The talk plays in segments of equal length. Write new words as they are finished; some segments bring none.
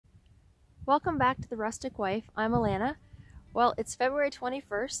Welcome back to The Rustic Wife. I'm Alana. Well, it's February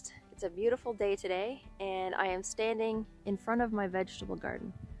 21st. It's a beautiful day today, and I am standing in front of my vegetable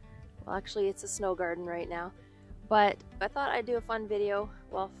garden. Well, actually, it's a snow garden right now, but I thought I'd do a fun video.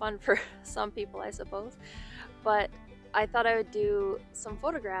 Well, fun for some people, I suppose, but I thought I would do some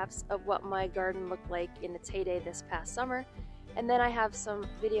photographs of what my garden looked like in its heyday this past summer. And then I have some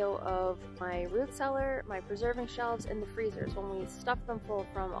video of my root cellar, my preserving shelves, and the freezers when we stuff them full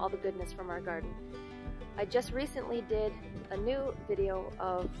from all the goodness from our garden. I just recently did a new video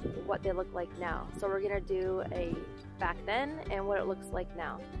of what they look like now. So we're gonna do a back then and what it looks like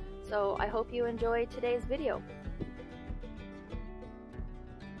now. So I hope you enjoy today's video.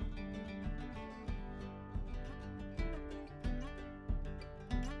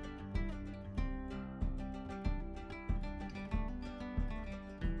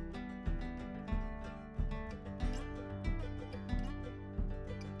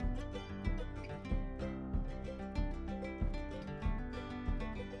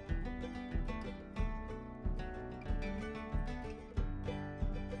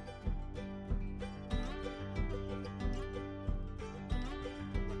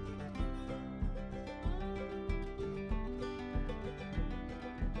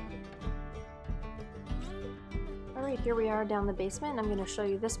 Alright, here we are down the basement. I'm going to show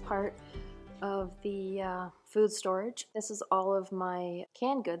you this part of the food storage. This is all of my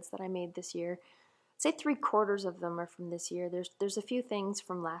canned goods that I made this year. I'd say 3/4 of them are from this year. There's a few things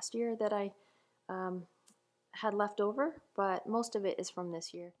from last year that I had left over, but most of it is from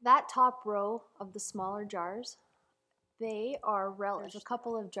this year. That top row of the smaller jars, they are relish. There's a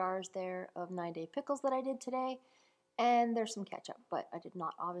couple of jars there of 9-day pickles that I did today. And there's some ketchup, but I did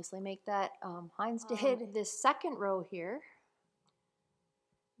not obviously make that. Heinz did. This second row here,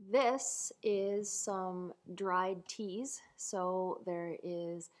 this is some dried teas. So there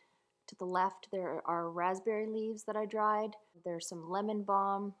is, to the left, there are raspberry leaves that I dried. There's some lemon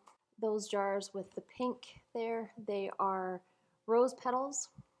balm. Those jars with the pink there, they are rose petals.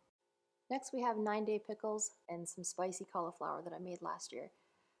 Next we have 9-day pickles and some spicy cauliflower that I made last year.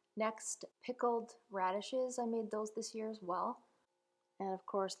 Next, pickled radishes. I made those this year as well. And of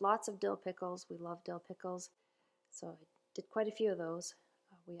course, lots of dill pickles. We love dill pickles. So I did quite a few of those.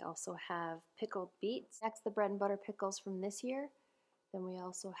 We also have pickled beets. Next, the bread and butter pickles from this year. Then we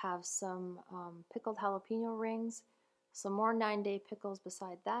also have some pickled jalapeno rings, some more 9-day pickles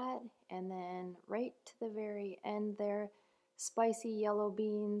beside that, and then right to the very end there, spicy yellow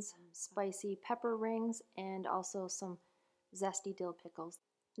beans, spicy pepper rings, and also some zesty dill pickles.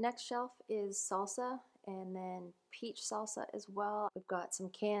 Next shelf is salsa and then peach salsa as well. We've got some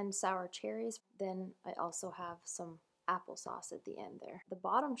canned sour cherries. Then I also have some applesauce at the end there. The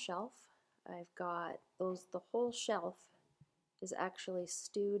bottom shelf, I've got those, the whole shelf is actually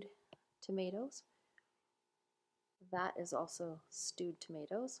stewed tomatoes. That is also stewed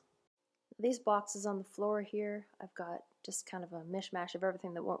tomatoes. These boxes on the floor here, I've got just kind of a mishmash of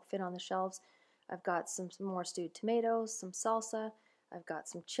everything that won't fit on the shelves. I've got some more stewed tomatoes, some salsa, I've got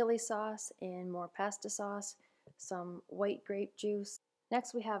some chili sauce and more pasta sauce, some white grape juice.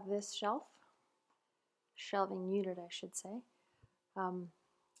 Next we have this shelving unit I should say. At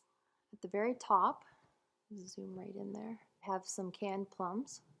the very top, zoom right in there, I have some canned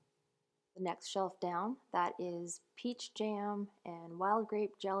plums. The next shelf down, that is peach jam and wild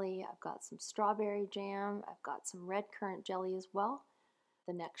grape jelly. I've got some strawberry jam, I've got some red currant jelly as well.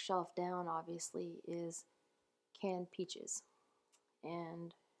 The next shelf down obviously is canned peaches.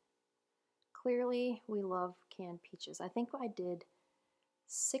 And clearly we love canned peaches. I think I did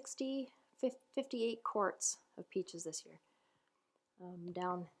 58 quarts of peaches this year.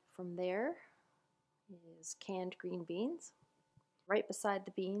 Down from there is canned green beans. Right beside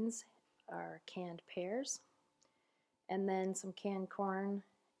the beans are canned pears, and then some canned corn,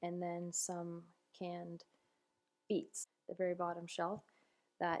 and then some canned beets. The very bottom shelf,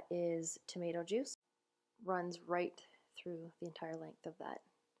 that is tomato juice. Runs right through the entire length of that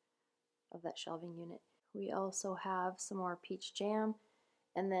shelving unit. We also have some more peach jam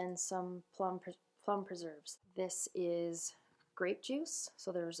and then some plum preserves. This is grape juice,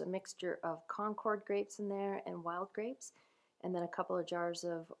 so there's a mixture of Concord grapes in there and wild grapes, and then a couple of jars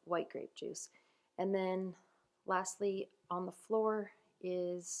of white grape juice. And then lastly on the floor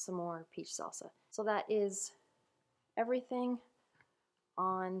is some more peach salsa. So that is everything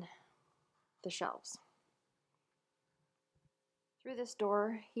on the shelves. Through this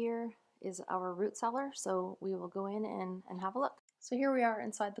door here is our root cellar, so we will go in and have a look. So here we are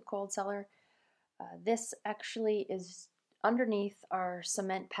inside the cold cellar. This actually is underneath our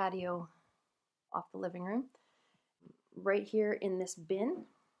cement patio off the living room. Right here in this bin,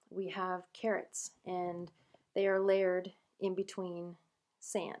 we have carrots, and they are layered in between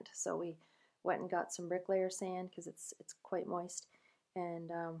sand. So we went and got some bricklayer sand because it's quite moist,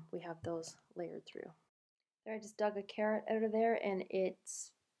 and we have those layered through. There, I just dug a carrot out of there, and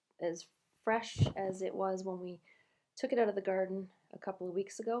it's as fresh as it was when we took it out of the garden a couple of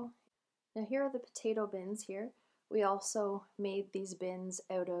weeks ago. Now here are the potato bins here. We also made these bins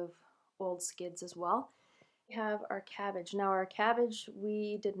out of old skids as well. We have our cabbage. Now our cabbage,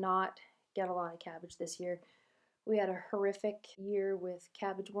 we did not get a lot of cabbage this year. We had a horrific year with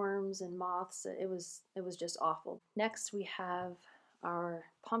cabbage worms and moths. It was just awful. Next we have our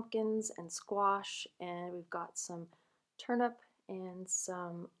pumpkins and squash, and we've got some turnip and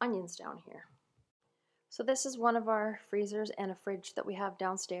some onions down here. So this is one of our freezers and a fridge that we have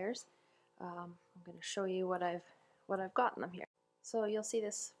downstairs. I'm going to show you what I've got in them here. So you'll see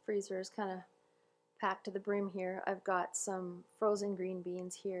this freezer is kind of packed to the brim here. I've got some frozen green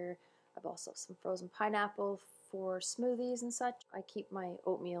beans here. I've also some frozen pineapple for smoothies and such. I keep my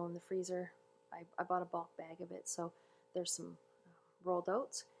oatmeal in the freezer. I bought a bulk bag of it, so there's some rolled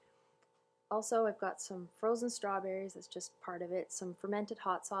oats. Also, I've got some frozen strawberries, that's just part of it. Some fermented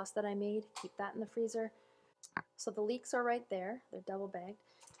hot sauce that I made, keep that in the freezer. So the leeks are right there, they're double bagged.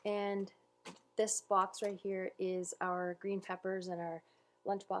 And this box right here is our green peppers and our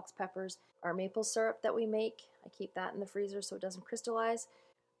lunchbox peppers. Our maple syrup that we make, I keep that in the freezer so it doesn't crystallize.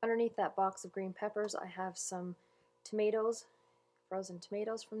 Underneath that box of green peppers, I have some tomatoes, frozen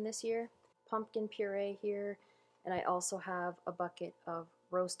tomatoes from this year, pumpkin puree here, and I also have a bucket of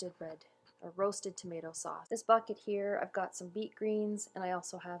roasted tomato sauce. This bucket here, I've got some beet greens, and I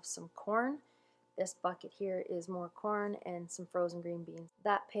also have some corn. This bucket here is more corn and some frozen green beans.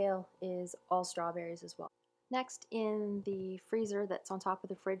 That pail is all strawberries as well. Next, in the freezer that's on top of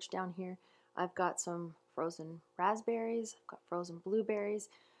the fridge down here, I've got some frozen raspberries, I've got frozen blueberries,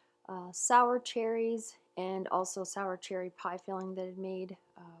 sour cherries, and also sour cherry pie filling that I made,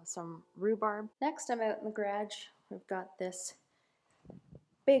 some rhubarb. Next, I'm out in the garage. We've got this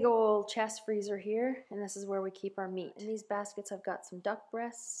big old chest freezer here, and this is where we keep our meat. In these baskets I've got some duck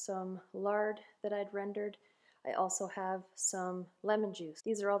breasts, some lard that I'd rendered. I also have some lemon juice.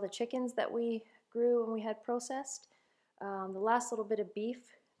 These are all the chickens that we grew and we had processed. The last little bit of beef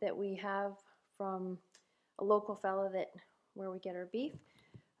that we have from a local fella where we get our beef.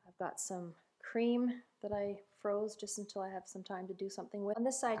 I've got some cream that I froze just until I have some time to do something with. On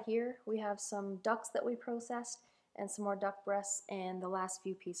this side here we have some ducks that we processed and some more duck breasts and the last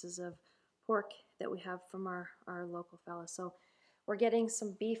few pieces of pork that we have from our local fella. So we're getting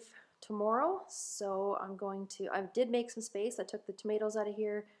some beef tomorrow, so I did make some space. I took the tomatoes out of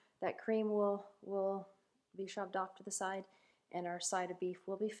here. That cream will be shoved off to the side, and our side of beef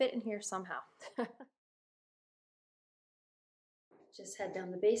will be fit in here somehow. Just head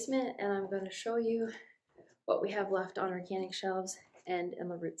down the basement, and I'm going to show you what we have left on our canning shelves and in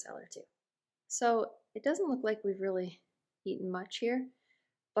the root cellar too. So it doesn't look like we've really eaten much here,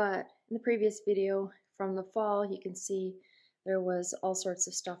 but in the previous video from the fall, you can see there was all sorts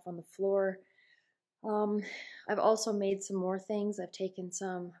of stuff on the floor. I've also made some more things. I've taken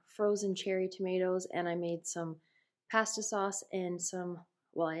some frozen cherry tomatoes and I made some pasta sauce and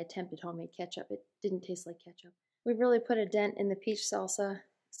I attempted homemade ketchup. It didn't taste like ketchup. We've really put a dent in the peach salsa.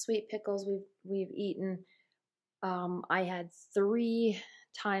 Sweet pickles we've eaten. I had 3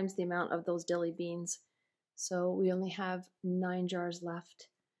 times the amount of those dilly beans, so we only have 9 jars left.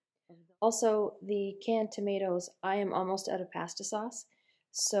 Also, the canned tomatoes, I am almost out of pasta sauce,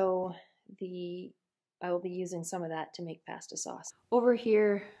 so I will be using some of that to make pasta sauce. Over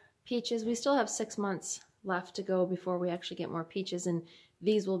here, peaches, we still have 6 months left to go before we actually get more peaches, and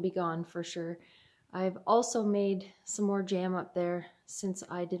these will be gone for sure. I've also made some more jam up there. Since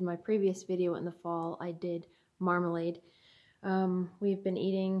I did my previous video in the fall, I did marmalade. We've been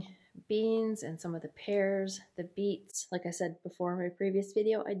eating beans and some of the pears, the beets. Like I said before in my previous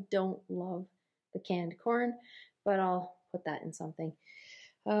video, I don't love the canned corn, but I'll put that in something.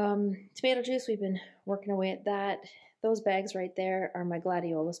 Tomato juice, we've been working away at that. Those bags right there are my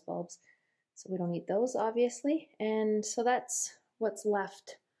gladiolus bulbs, so we don't eat those obviously. And so that's what's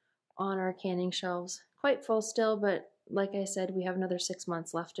left on our canning shelves. Quite full still, but like I said, we have another 6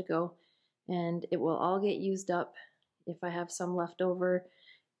 months left to go, and it will all get used up. If I have some left over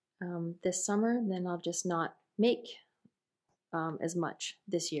this summer, then I'll just not make as much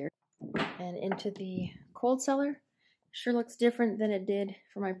this year. And into the cold cellar. Sure looks different than it did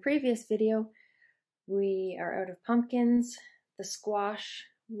for my previous video. We are out of pumpkins. The squash,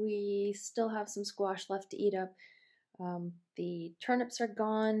 we still have some squash left to eat up. The turnips are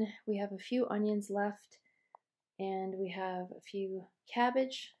gone. We have a few onions left, and we have a few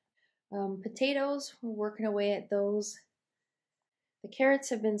cabbage Potatoes, we're working away at those. The carrots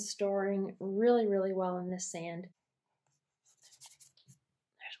have been storing really, really well in this sand.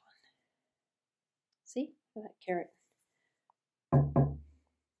 There's one. See? Look at that carrot.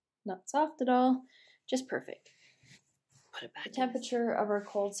 Not soft at all, just perfect. Put it back. The temperature of our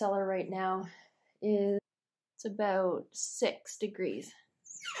cold cellar right now is about 6 degrees.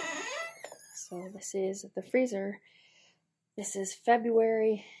 So this is the freezer. This is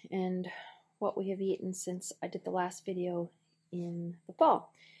February and what we have eaten since I did the last video in the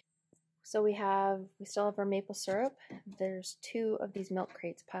fall. So we still have our maple syrup. There's 2 of these milk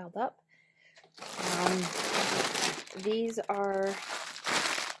crates piled up. These are,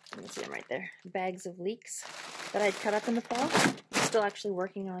 let me see them right there, bags of leeks that I'd cut up in the fall. I'm still actually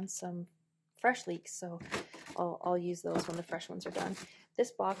working on some fresh leeks, so I'll use those when the fresh ones are done.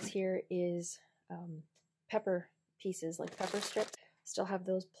 This box here is pepper pieces, like pepper strips. Still have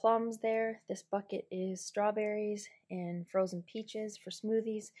those plums there. This bucket is strawberries and frozen peaches for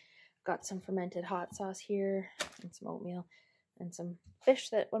smoothies. Got some fermented hot sauce here and some oatmeal and some fish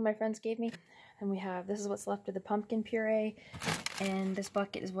that one of my friends gave me. And we have, this is what's left of the pumpkin puree, and this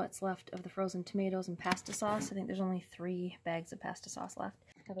bucket is what's left of the frozen tomatoes and pasta sauce. I think there's only 3 bags of pasta sauce left.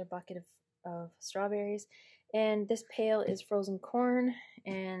 Another bucket of strawberries. And this pail is frozen corn,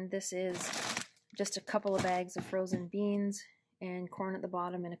 and this is just a couple of bags of frozen beans and corn at the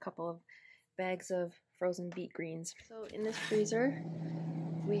bottom and a couple of bags of frozen beet greens. So in this freezer,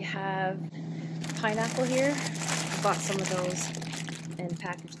 we have pineapple here. I bought some of those and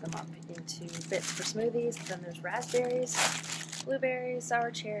packaged them up into bits for smoothies. Then there's raspberries, blueberries,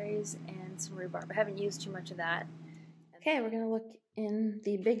 sour cherries, and some rhubarb. I haven't used too much of that. Okay, we're gonna look in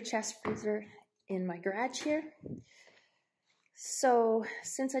the big chest freezer in my garage here. So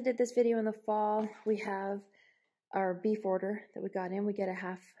since I did this video in the fall, we have our beef order that we got in. We get a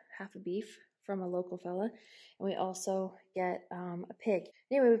half a beef from a local fella, and we also get a pig.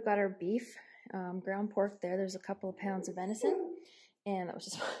 Anyway, we've got our beef, ground pork there. There's a couple of pounds of venison, and that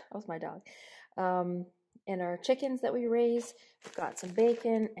was my dog. And our chickens that we raise, we've got some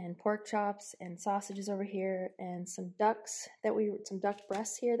bacon and pork chops and sausages over here, and some ducks some duck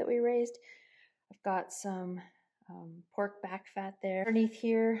breasts here that we raised. I've got some pork back fat there. Underneath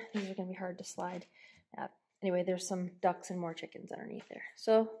here, these are gonna be hard to slide. Anyway, there's some ducks and more chickens underneath there.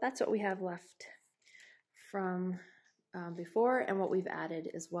 So that's what we have left from before, and what we've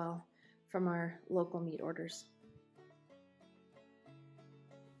added as well from our local meat orders.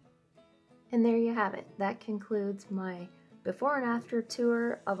 And there you have it. That concludes my before and after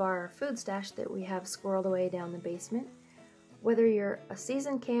tour of our food stash that we have squirreled away down the basement. Whether you're a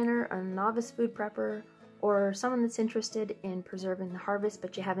seasoned canner, a novice food prepper, or someone that's interested in preserving the harvest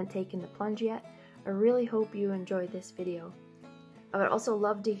but you haven't taken the plunge yet, I really hope you enjoyed this video. I would also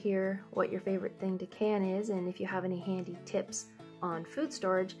love to hear what your favorite thing to can is, and if you have any handy tips on food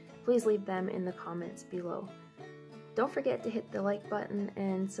storage, please leave them in the comments below. Don't forget to hit the like button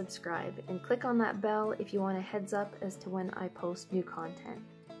and subscribe, and click on that bell if you want a heads up as to when I post new content.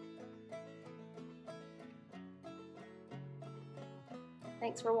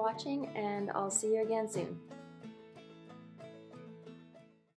 Thanks for watching, and I'll see you again soon.